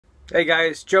Hey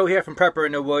guys, Joe here from Prepper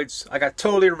in the Woods. I got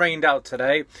totally rained out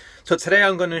today. So today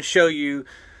I'm going to show you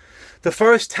the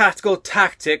first Tactical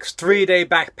Tactics 3-day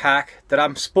backpack that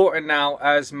I'm sporting now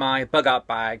as my bug out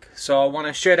bag. So I want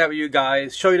to share that with you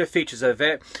guys, show you the features of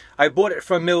it. I bought it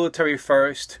from Military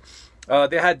First.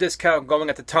 They had discount going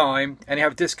at the time, and they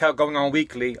have discount going on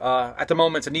weekly. At the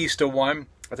moment it's an Easter one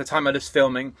at the time of this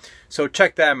filming, so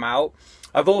check them out.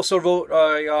 I've also wrote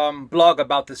a blog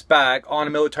about this bag on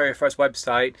the Military First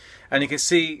website, and you can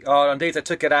see on days I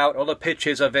took it out, all the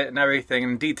pictures of it and everything,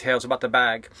 and details about the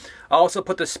bag. I also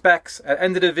put the specs at the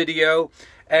end of the video,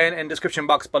 and in the description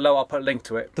box below I'll put a link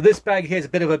to it. So this bag here is a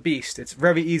bit of a beast. It's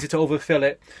very easy to overfill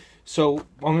it. So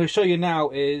what I'm going to show you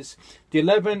now is the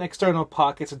 11 external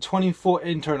pockets and 24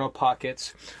 internal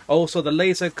pockets. Also the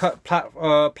laser cut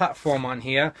platform on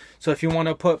here, so if you want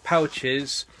to put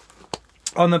pouches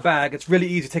on the bag, it's really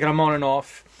easy taking them on and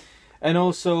off. And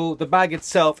also the bag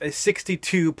itself is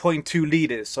 62.2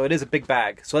 liters, so it is a big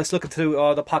bag. So let's look into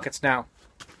the pockets now.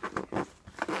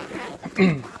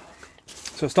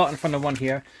 So starting from the one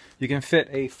here, you can fit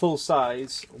a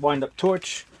full-size wind-up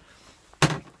torch,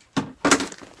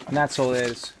 and that's all it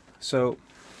is. So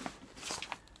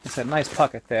it's a nice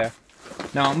pocket there.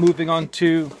 Now moving on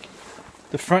to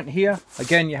the front here,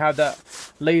 again you have that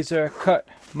laser cut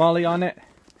molly on it.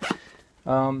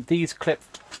 These clip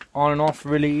on and off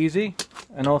really easy,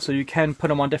 and also you can put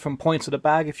them on different points of the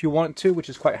bag if you want to, which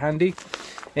is quite handy.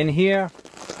 In here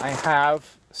I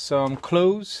have some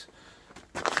clothes,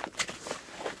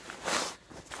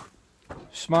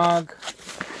 smog,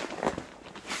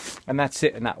 and that's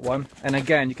it in that one. And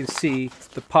again you can see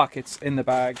the pockets in the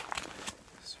bag.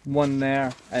 There's one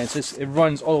there, and it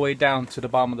runs all the way down to the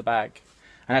bottom of the bag,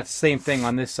 and that's the same thing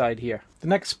on this side here. The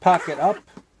next pocket up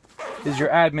is your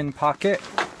admin pocket.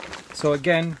 So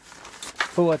again,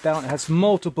 pull it down. It has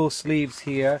multiple sleeves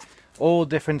here, all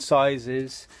different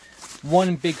sizes.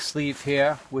 One big sleeve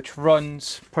here which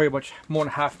runs pretty much more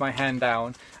than half my hand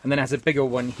down, and then it has a bigger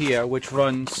one here which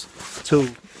runs to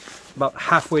about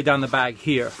halfway down the bag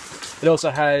here. It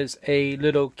also has a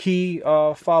little key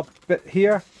fob bit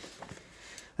here,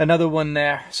 another one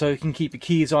there, so you can keep your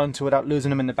keys onto without losing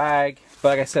them in the bag. But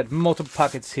like I said, multiple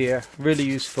pockets here, really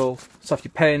useful. Stuff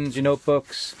your pens, your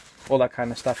notebooks, all that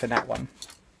kind of stuff in that one.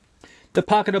 The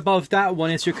pocket above that one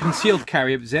is your concealed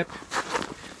carry zip,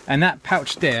 and that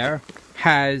pouch there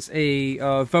has a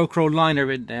Velcro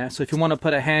liner in there, so if you want to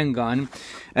put a handgun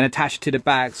and attach it to the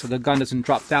bag so the gun doesn't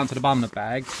drop down to the bottom of the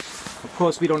bag. Of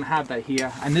course we don't have that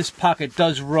here, and this pocket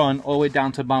does run all the way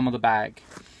down to the bottom of the bag.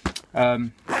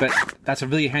 But that's a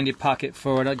really handy pocket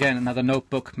for, again, another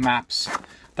notebook, maps,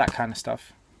 that kind of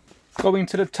stuff. Going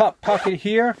to the top pocket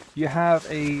here, you have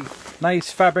a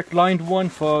nice fabric lined one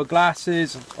for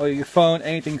glasses or your phone,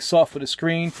 anything soft with a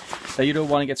screen that you don't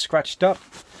want to get scratched up.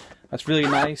 That's really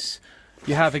nice.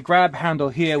 You have a grab handle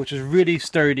here which is really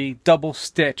sturdy, double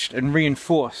stitched and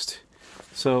reinforced.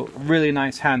 So really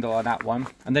nice handle on that one.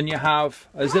 And then you have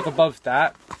a zip above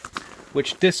that,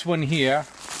 which this one here,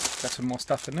 got some more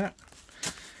stuff in it.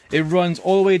 It runs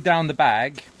all the way down the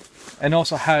bag and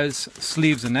also has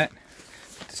sleeves in it.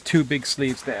 There's two big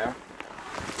sleeves there.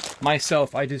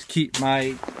 Myself, I just keep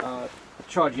my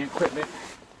charging equipment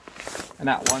in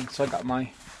that one, so I got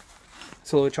my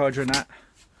solar charger in that.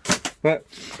 But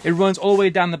it runs all the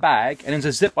way down the bag, and there's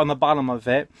a zip on the bottom of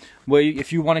it where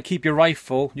if you want to keep your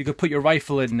rifle, you could put your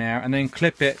rifle in there and then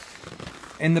clip it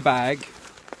in the bag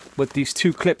with these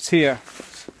two clips here.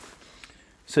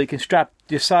 So you can strap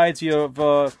the sides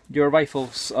of your rifle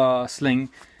sling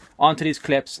onto these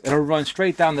clips. It'll run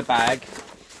straight down the bag,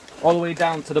 all the way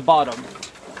down to the bottom.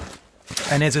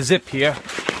 And there's a zip here,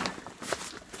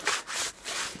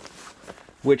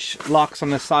 which locks on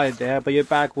the side there, but your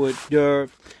bag would, your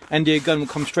end of your gun would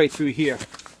come straight through here.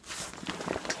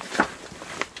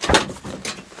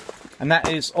 And that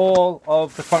is all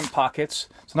of the front pockets.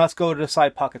 So let's go to the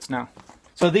side pockets now.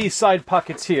 So these side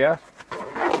pockets here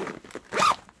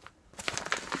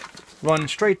run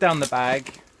straight down the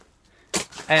bag,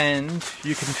 and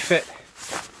you can fit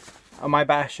my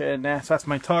basher in there. So that's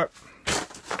my tarp,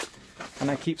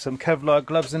 and I keep some Kevlar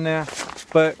gloves in there.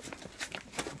 But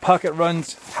the pocket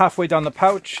runs halfway down the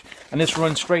pouch, and this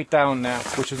runs straight down now,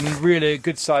 which is really a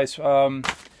good size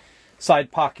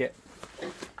side pocket.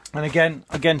 And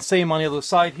again, same on the other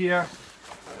side here.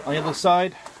 On the other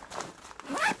side,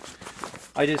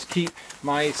 I just keep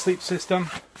my sleep system,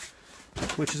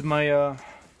 which is my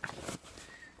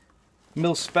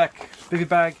mil-spec bivy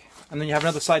bag, and then you have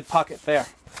another side pocket there.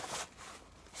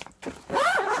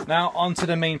 Now onto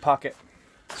the main pocket.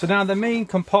 So now the main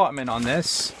compartment on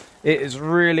this, it is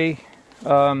really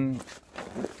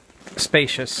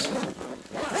spacious.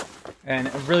 and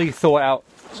it really thought out.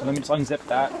 So let me just unzip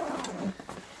that.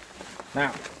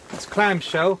 Now, it's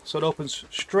clamshell, so it opens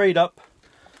straight up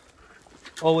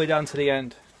all the way down to the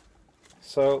end.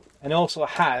 So, and it also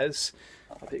has,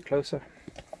 a bit closer,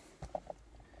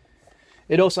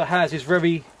 it also has these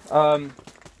very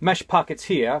mesh pockets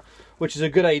here, which is a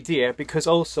good idea because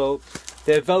also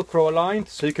they're Velcro aligned,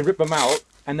 so you can rip them out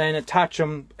and then attach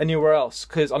them anywhere else,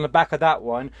 because on the back of that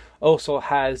one also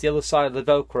has the other side of the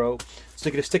Velcro, so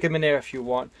you can just stick them in there if you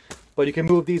want. But you can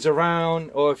move these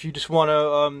around, or if you just want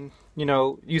to you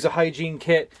know, use a hygiene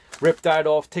kit, rip that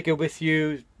off, take it with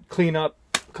you, clean up,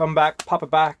 come back, pop it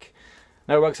back.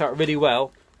 That works out really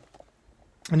well.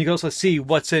 And you can also see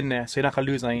what's in there, so you're not going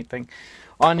to lose anything.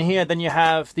 On here then you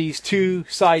have these two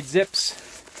side zips,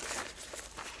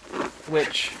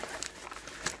 which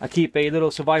I keep a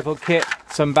little survival kit,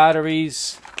 some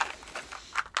batteries,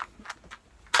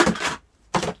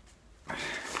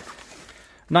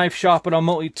 knife sharpener,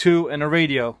 multi-tool, and a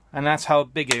radio, and that's how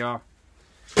big they are.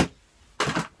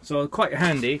 So quite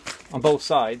handy on both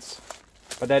sides.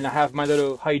 But then I have my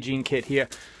little hygiene kit here.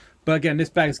 But again, this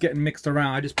bag's getting mixed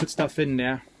around. I just put stuff in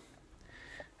there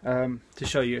to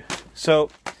show you. So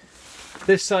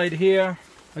this side here,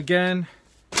 again,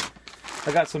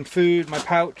 I got some food, my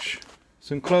pouch,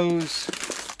 some clothes,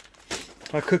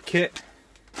 my cook kit,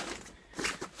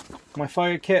 my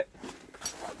fire kit,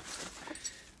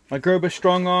 my Gerber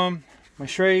strong arm, my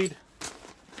Schrade,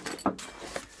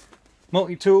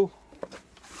 multi-tool,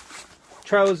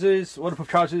 trousers, waterproof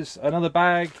trousers, another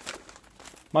bag,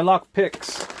 my lock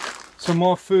picks, some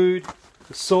more food,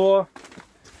 a saw,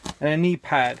 and a knee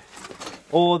pad.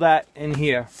 All that in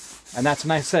here. And that's,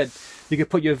 and I said, you can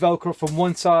put your Velcro from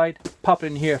one side, pop it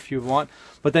in here if you want.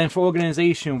 But then for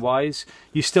organization wise,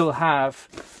 you still have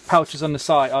pouches on the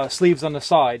side, sleeves on the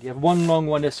side. You have one long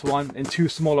one, this one, and two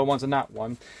smaller ones on that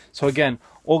one. So again,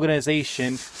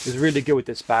 organization is really good with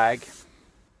this bag.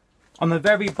 On the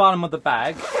very bottom of the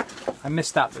bag, I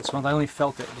missed out this one, I only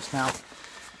felt it just now.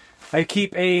 I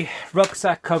keep a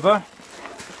rucksack cover.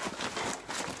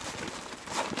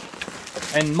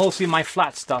 And mostly my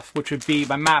flat stuff, which would be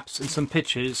my maps and some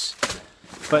pictures,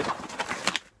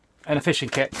 and a fishing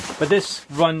kit. But this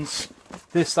runs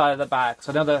this side of the bag,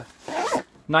 so another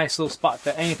nice little spot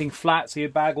for anything flat, so your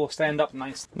bag will stand up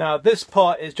nice. Now this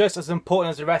part is just as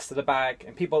important as the rest of the bag,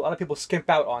 and a lot of people skimp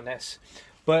out on this,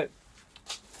 but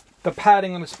the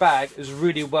padding on this bag is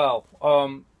really well.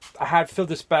 I had filled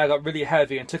this bag up really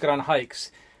heavy and took it on hikes,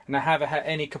 and I haven't had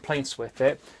any complaints with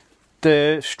it.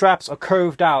 The straps are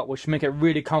curved out, which make it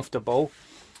really comfortable.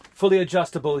 Fully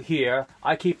adjustable here.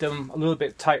 I keep them a little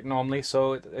bit tight normally,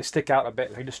 so they stick out a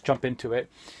bit. I just jump into it.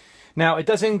 Now, it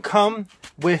doesn't come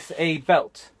with a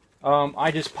belt. I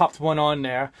just popped one on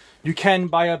there. You can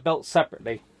buy a belt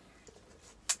separately.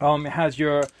 It has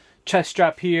your chest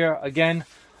strap here. Again,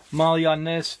 Molly on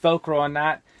this, Velcro on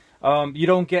that. You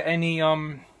don't get any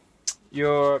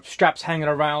your straps hanging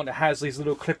around. It has these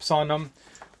little clips on them,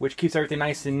 which keeps everything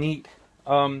nice and neat.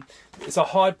 It's a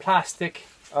hard plastic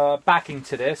backing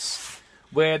to this,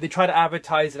 where they try to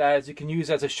advertise it as you can use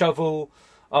it as a shovel,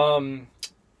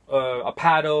 a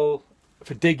paddle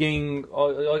for digging,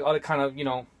 or other kind of, you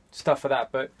know, stuff for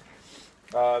that. But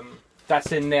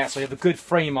that's in there, so you have a good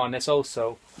frame on this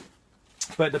also.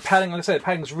 But the padding, like I said, the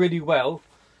padding's really well.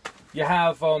 You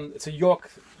have it's a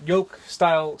yoke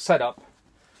style setup,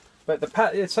 but the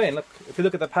pad, it's saying, look, if you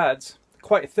look at the pads,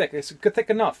 quite thick. It's good, thick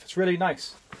enough. It's really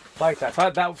nice, like that. So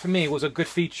that for me was a good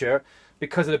feature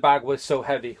because the bag was so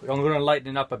heavy. I'm going to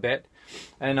lighten it up a bit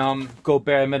and go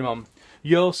bare minimum.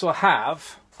 You also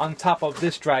have, on top of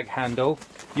this drag handle,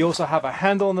 you also have a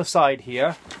handle on the side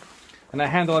here and a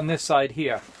handle on this side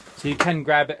here, so you can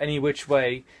grab it any which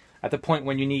way at the point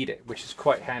when you need it, which is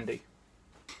quite handy.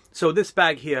 So this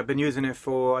bag here, I've been using it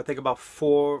for I think about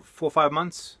 4 or 5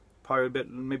 months. Probably a bit,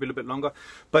 maybe a little bit longer,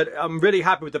 but I'm really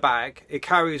happy with the bag. It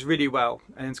carries really well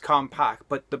and it's compact.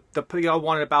 But the thing I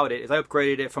wanted about it is I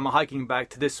upgraded it from a hiking bag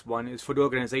to this one. Is for the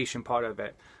organization part of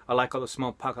it. I like all the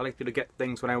small pockets. I like to get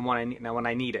things when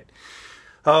I need it.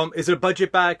 Is it a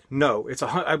budget bag? No. It's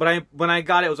when I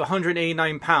got it, it was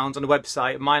 £189 on the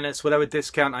website minus whatever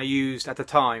discount I used at the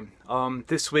time.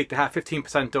 This week they have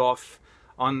 15% off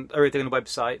on everything on the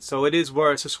website, so it is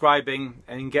worth subscribing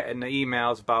and getting the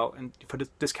emails about and for the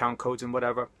discount codes and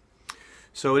whatever.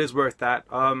 So it is worth that.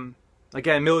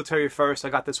 Again, military first. I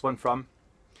got this one from.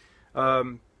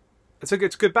 It's a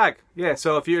good bag. Yeah.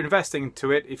 So if you're investing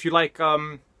into it, if you like,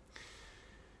 you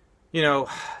know,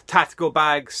 tactical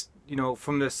bags, you know,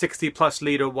 from the 60+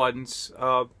 liter ones,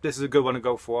 this is a good one to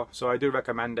go for. So I do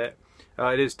recommend it.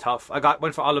 It is tough.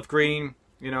 Went for olive green.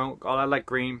 You know, I like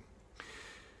green.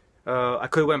 I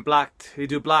could have went black. You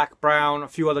do black, brown, a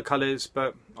few other colors,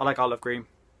 but I like olive green.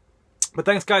 But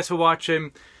thanks guys for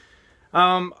watching.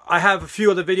 I have a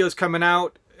few other videos coming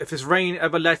out. If this rain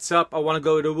ever lets up, I want to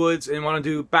go to the woods and want to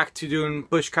do back to doing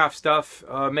bushcraft stuff,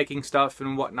 making stuff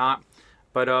and whatnot.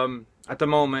 But at the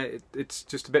moment, it's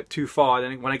just a bit too far.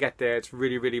 Then when I get there, it's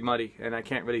really, really muddy, and I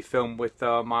can't really film with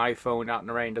my iPhone out in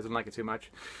the rain. Doesn't like it too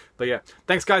much. But yeah,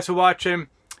 thanks guys for watching,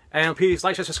 and please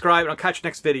like, share, subscribe, and I'll catch you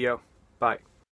next video. Bye.